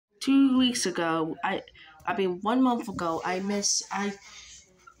2 weeks ago, 1 month ago,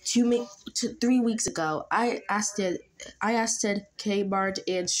 to make to 3 weeks ago, I asked Kmart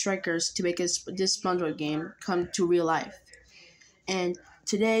and Strikers to make this SpongeBob game come to real life, and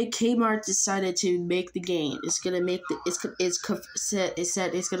today Kmart decided to make the game. It's gonna make the it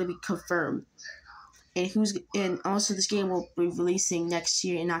said it's gonna be confirmed, and also this game will be releasing next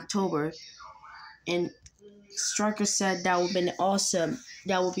year in October, and Striker said that would be awesome.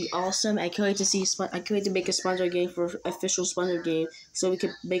 That would be awesome. I can't wait to see. I can't wait to make a SpongeBob game for official SpongeBob game, so we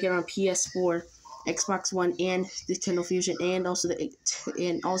could make it on PS4, Xbox One, and Nintendo Fusion, and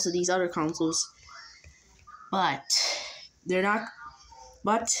also these other consoles. But they're not.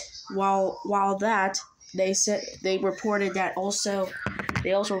 But while that, they reported that also.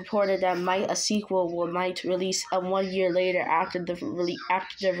 They also reported that a sequel might release 1 year later after the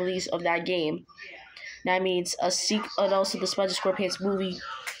release of that game. That means a sequel, and also the SpongeBob SquarePants movie.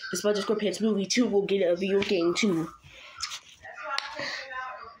 The SpongeBob SquarePants movie 2 will get a video game too.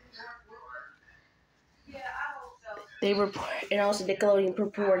 And also Nickelodeon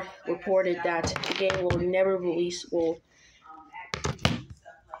reported that the game will never release.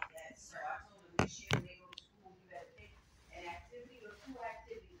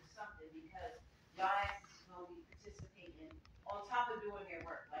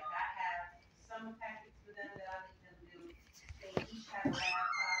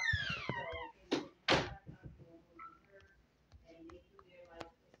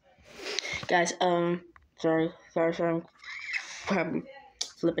 Guys, sorry, I'm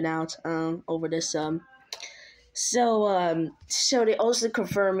flipping out over this So they also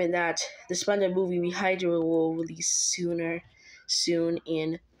confirming that the SpongeBob movie Hydra will release soon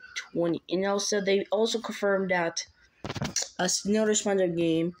in 20. And also they also confirmed that another SpongeBob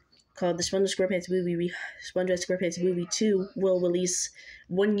game called the SpongeBob SquarePants movie 2 will release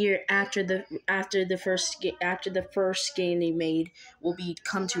 1 year after the first game they made will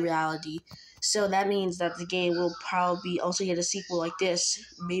come to reality. So that means that the game will probably also get a sequel like this.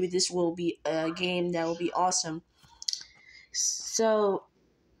 Maybe this will be a game that will be awesome. So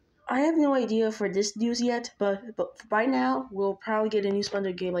I have no idea for this news yet, but by now we'll probably get a new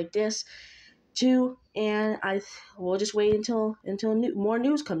SpongeBob game like this too, and we'll just wait until more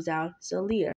news comes out. So Leah.